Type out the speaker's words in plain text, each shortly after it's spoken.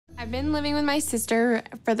I've been living with my sister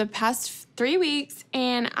for the past 3 weeks,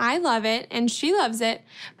 and I love it, and she loves it,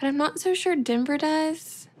 but I'm not so sure Denver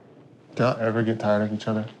does. Do y'all ever get tired of each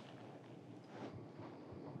other?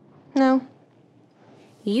 No.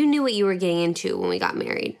 You knew what you were getting into when we got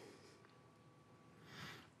married.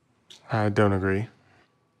 I don't agree.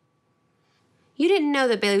 You didn't know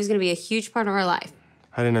that Bailey was going to be a huge part of our life.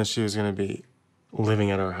 I didn't know she was gonna be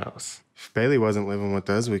living at our house. If Bailey wasn't living with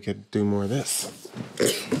us, we could do more of this.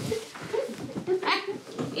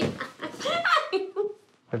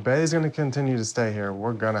 If Bailey's gonna continue to stay here,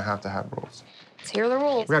 we're gonna have to have rules. Let's hear the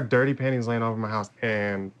rules. We got dirty panties laying all over my house,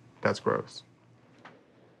 and that's gross.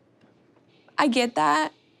 I get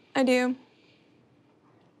that. I do.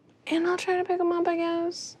 And I'll try to pick them up, I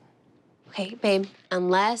guess. Okay, babe,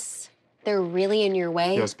 unless they're really in your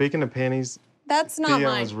way. Yo, speaking of panties, That's not Theo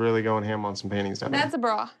mine. was really going ham on some panties down there. That's a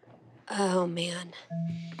bra. Oh, man.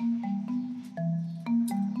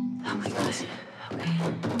 Oh, my God.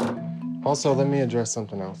 Okay. Also, let me address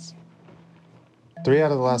something else. 3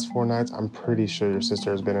 out of the last 4 nights, I'm pretty sure your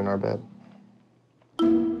sister has been in our bed.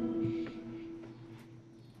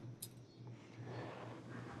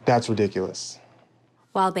 That's ridiculous.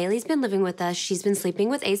 While Bailey's been living with us, she's been sleeping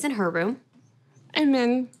with Ace in her room. And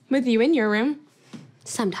then with you in your room.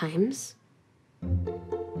 Sometimes.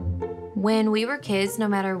 When we were kids, no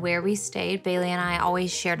matter where we stayed, Bailey and I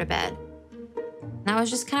always shared a bed. That was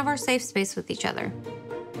just kind of our safe space with each other.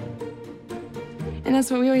 And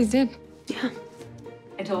that's what we always did. Yeah.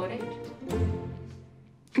 I told you.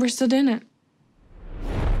 We're still doing it.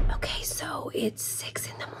 Okay, so it's 6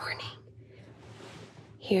 in the morning.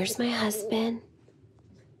 Here's my husband.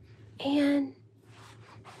 And...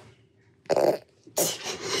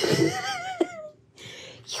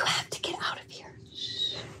 you have to get out of here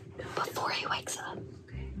before he wakes up.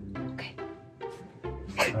 Okay.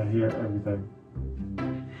 I hear everything.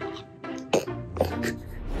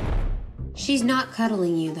 She's not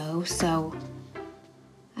cuddling you, though, so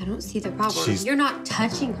I don't see the problem. You're not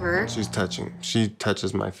touching her. She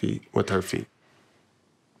touches my feet with her feet.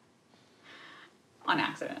 On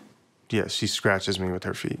accident. Yes, she scratches me with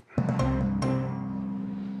her feet.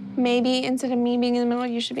 Maybe instead of me being in the middle,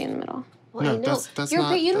 you should be in the middle. Well, No, I know. that's you not-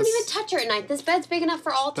 don't even that's- touch her at night. This bed's big enough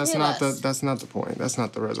for all three of us. That's not the point. That's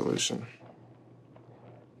not the resolution.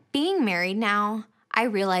 Being married now, I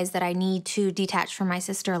realize that I need to detach from my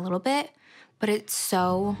sister a little bit, but it's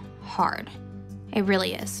so hard. It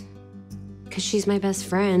really is. Because she's my best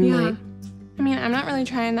friend. Yeah. Like, I mean, I'm not really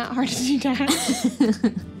trying that hard to detach.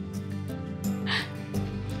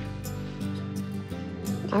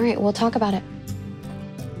 all right, we'll talk about it.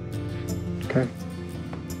 Okay.